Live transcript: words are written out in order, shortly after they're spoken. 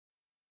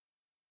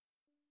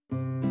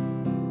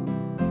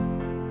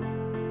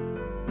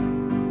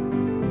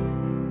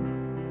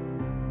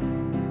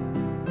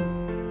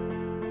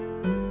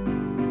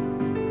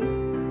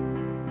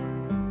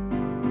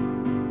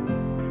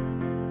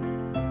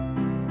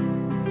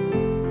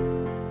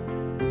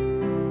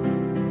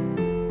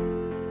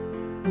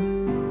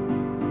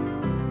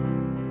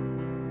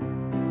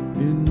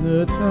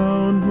the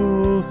town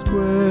hall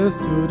square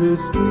stood a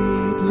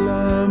street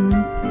lamp,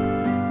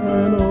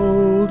 an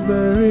old,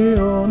 very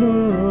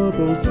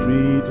honourable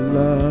street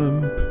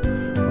lamp.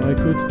 I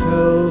could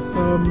tell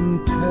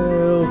some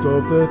tales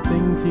of the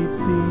things he'd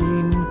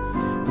seen,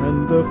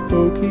 and the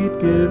folk he'd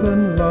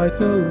given light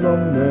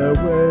along their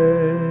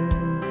way.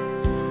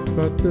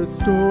 But the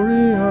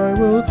story I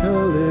will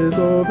tell is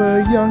of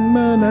a young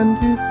man and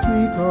his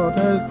sweetheart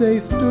as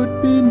they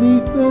stood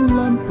beneath the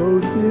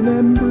lamppost in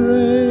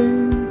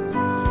embrace.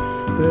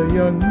 The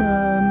young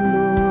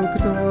man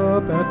looked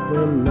up at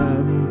the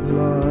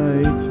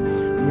lamplight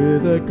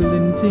with a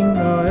glinting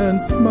eye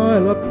and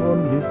smile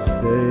upon his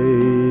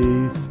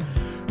face,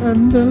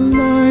 and the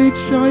light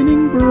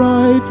shining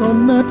bright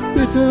on that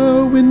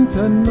bitter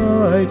winter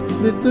night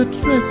lit the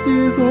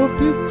tresses of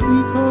his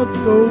sweetheart's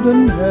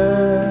golden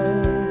hair.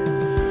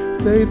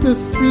 Save the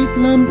street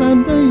lamp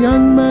and the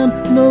young man,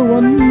 no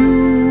one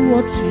knew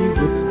what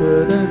she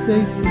whispered as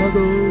they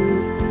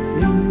snuggled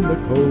in the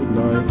cold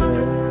night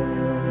air.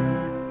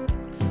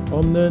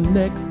 On the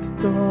next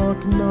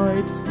dark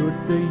night stood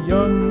the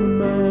young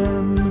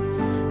man,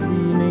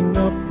 leaning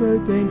up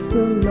against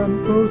the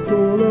lamppost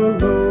all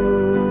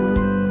alone,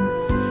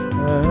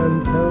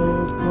 and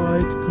held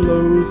quite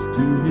close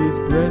to his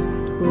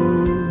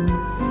breastbone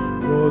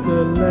was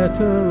a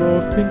letter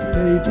of pink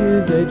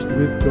pages edged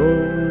with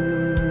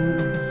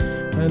gold.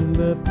 And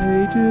the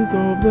pages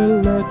of the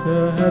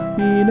letter had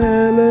been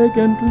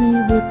elegantly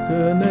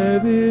written,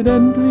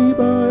 evidently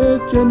by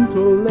a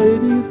gentle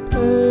lady's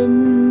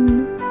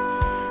pen.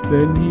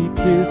 Then he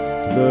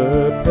kissed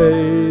the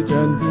page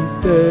and he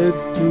said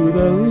to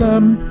the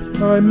lamp,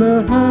 I'm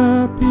the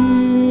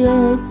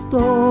happiest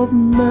of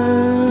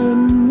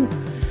men.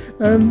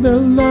 And the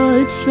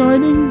light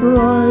shining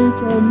bright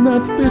on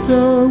that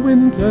bitter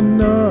winter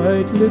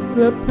night lit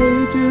the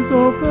pages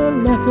of the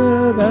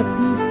letter that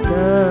he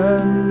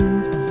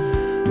scanned.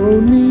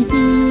 Only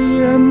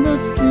he and the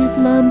street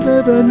lamp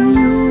ever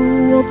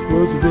knew what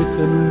was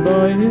written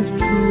by his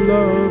true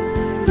love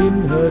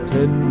in her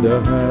tender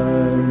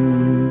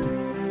hand.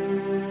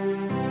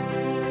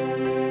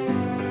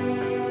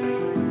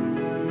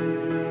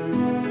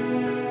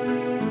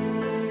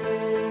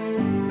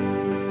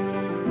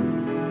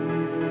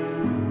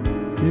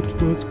 It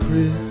was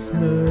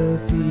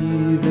Christmas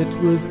Eve, it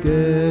was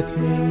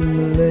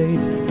getting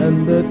late,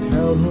 and the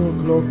town hall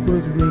clock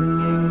was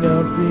ringing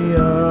out the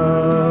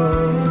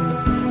hours.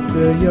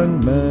 The young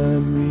man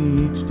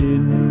reached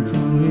into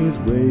his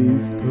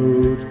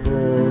waistcoat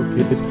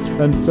pocket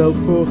and felt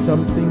for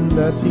something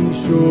that he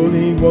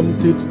surely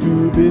wanted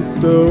to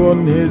bestow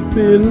on his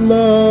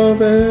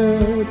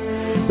beloved.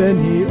 Then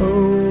he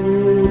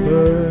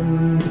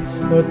opened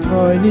a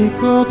tiny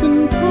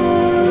carton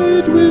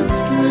tied with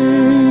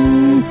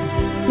string,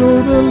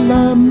 so the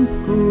lamp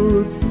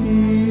could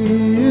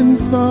see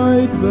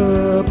inside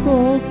the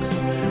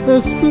box a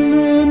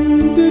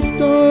splendid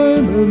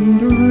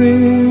diamond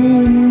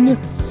ring,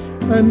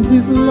 and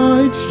his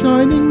light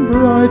shining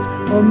bright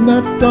on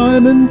that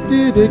diamond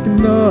did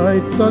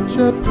ignite such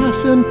a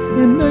passion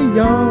in the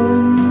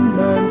young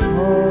man's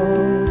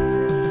heart.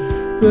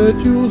 The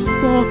jewels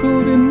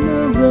sparkled in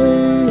the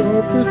ray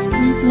of the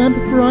street lamp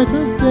bright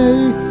as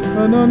day,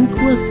 an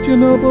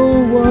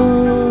unquestionable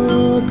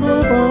work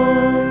of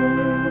art.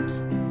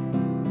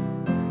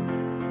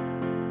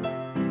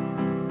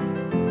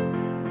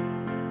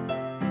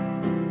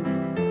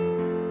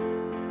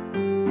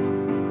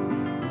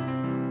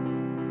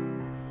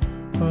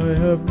 I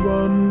have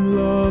one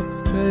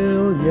last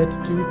tale yet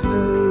to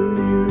tell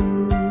you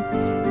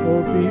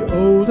of the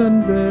old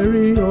and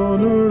very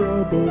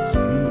honourable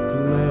street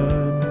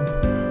lamp.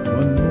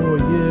 One more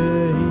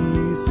year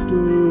he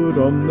stood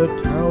on the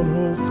town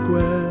hall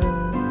square,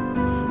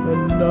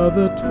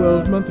 another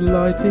 12-month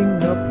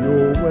lighting up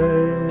your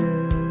way.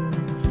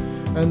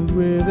 And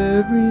with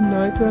every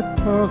night that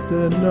passed,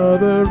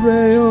 another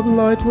ray of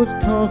light was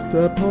cast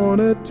upon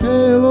a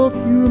tale of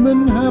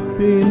human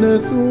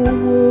happiness or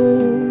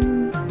woe.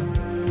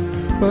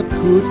 But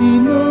could he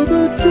know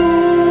the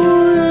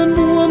joy and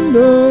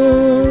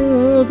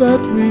wonder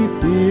that we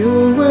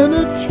feel when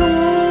a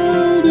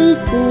child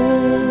is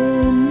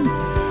born?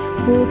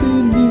 For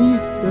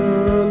beneath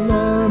the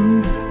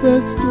lamp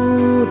there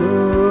stood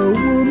a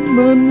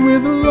woman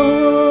with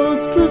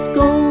lustrous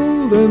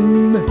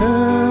golden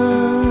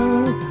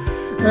hair,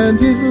 and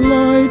his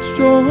light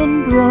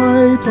shone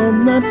bright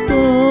on that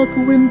dark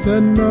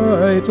winter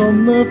night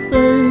on the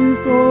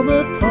face of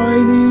a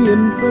tiny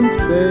infant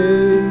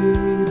babe,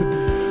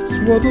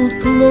 swaddled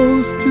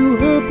close to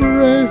her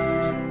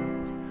breast.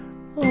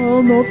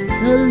 I'll not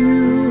tell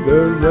you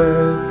the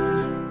rest,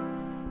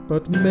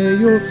 but may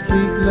your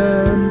street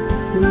lamp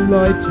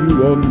light you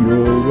on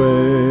your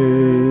way.